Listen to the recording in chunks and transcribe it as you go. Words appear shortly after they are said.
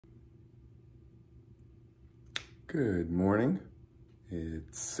Good morning.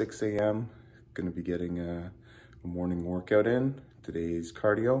 It's 6 a.m. Gonna be getting a morning workout in. Today's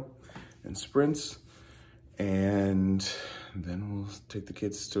cardio and sprints. And then we'll take the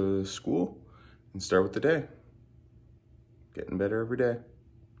kids to school and start with the day. Getting better every day.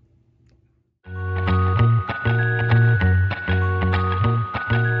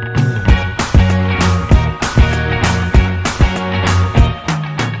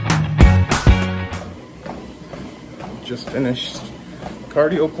 Just finished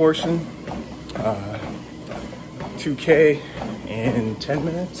cardio portion, 2K in 10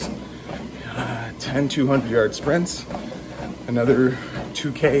 minutes, 10 200-yard sprints, another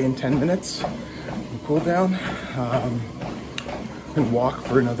 2K in 10 minutes, cool down, and walk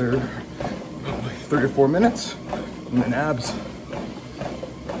for another 3 or 4 minutes, and then abs.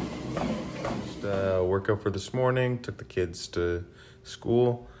 Just a workout for this morning, took the kids to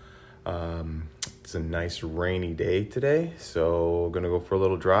school. It's a nice rainy day today, so I'm gonna go for a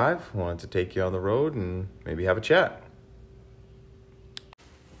little drive. Wanted to take you on the road and maybe have a chat.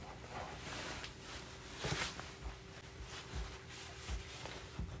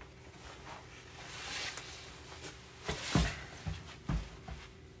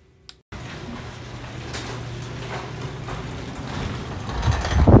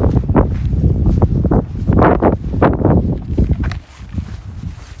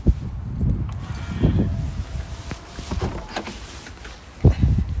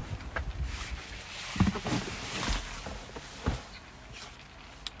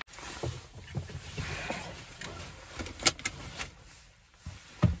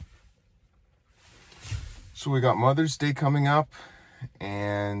 So we got Mother's Day coming up,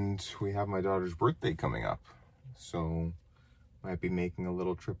 and we have my daughter's birthday coming up. So might be making a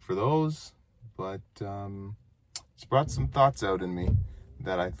little trip for those, but it's brought some thoughts out in me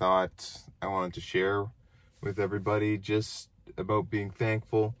that I thought I wanted to share with everybody, just about being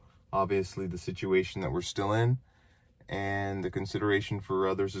thankful, obviously the situation that we're still in, and the consideration for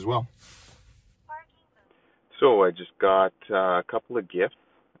others as well. So I just got a couple of gifts,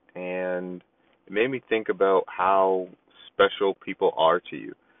 and it made me think about how special people are to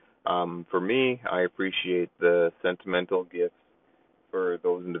you. For me, I appreciate the sentimental gifts for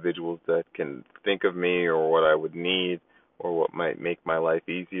those individuals that can think of me or what I would need or what might make my life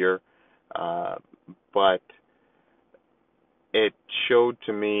easier. But it showed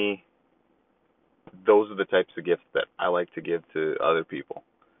to me those are the types of gifts that I like to give to other people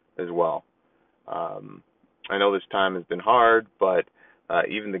as well. I know this time has been hard, but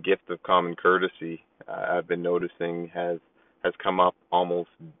even the gift of common courtesy, I've been noticing has come up almost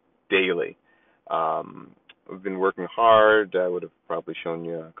daily. We've been working hard. I would have probably shown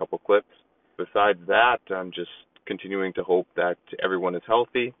you a couple clips. Besides that, I'm just continuing to hope that everyone is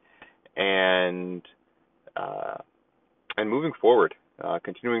healthy and moving forward,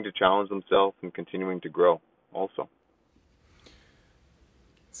 continuing to challenge themselves and continuing to grow also.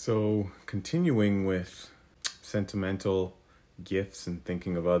 So continuing with sentimental gifts and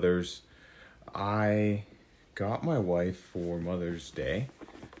thinking of others, I got my wife for Mother's Day.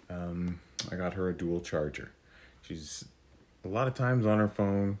 I got her a dual charger. She's a lot of times on her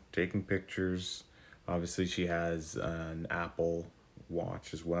phone taking pictures. Obviously she has an Apple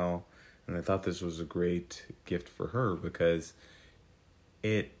Watch as well, and I thought this was a great gift for her because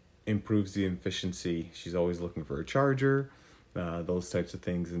it improves the efficiency. She's always looking for a charger, those types of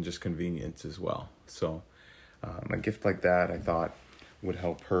things, and just convenience as well. So a gift like that I thought would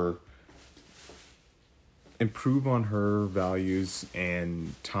help her improve on her values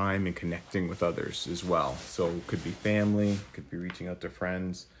and time and connecting with others as well. So it could be family, could be reaching out to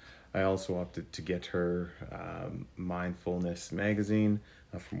friends. I also opted to get her Mindfulness magazine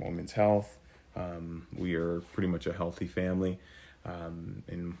from Women's Health. We are pretty much a healthy family,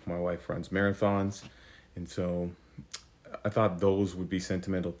 and my wife runs marathons, and so I thought those would be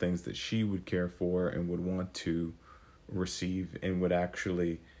sentimental things that she would care for and would want to receive and would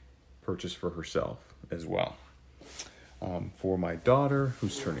actually purchase for herself as well. For my daughter,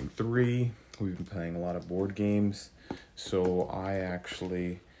 who's turning 3, we've been playing a lot of board games, so I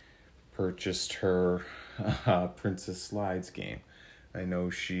actually purchased her Princess Slides game. I know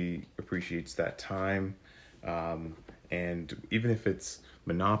she appreciates that time, and even if it's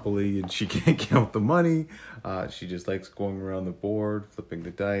Monopoly and she can't count the money, she just likes going around the board, flipping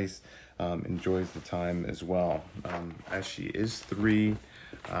the dice, enjoys the time as well. As she is 3,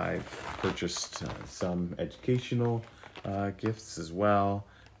 I've purchased some educational gifts as well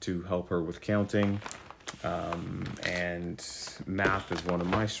to help her with counting, and math is one of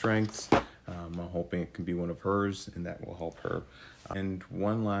my strengths, I'm hoping it can be one of hers and that will help her. And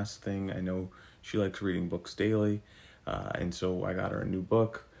one last thing, I know she likes reading books daily, and so I got her a new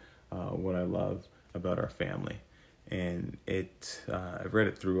book, What I Love About Our Family. And I've read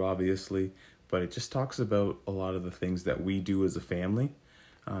it through, obviously, but it just talks about a lot of the things that we do as a family,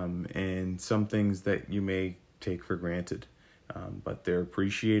 and some things that you may take for granted, but they're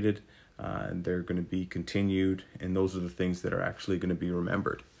appreciated, and they're going to be continued, and those are the things that are actually going to be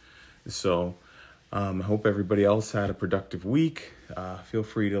remembered. So I hope everybody else had a productive week. Feel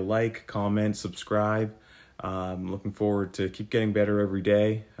free to like, comment, subscribe. Looking forward to keep getting better every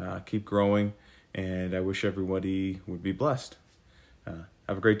day, keep growing, and I wish everybody would be blessed.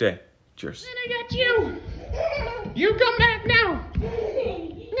 Have a great day. Cheers. And I got you. You come back now.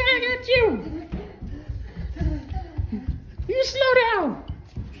 I got you. You slow down.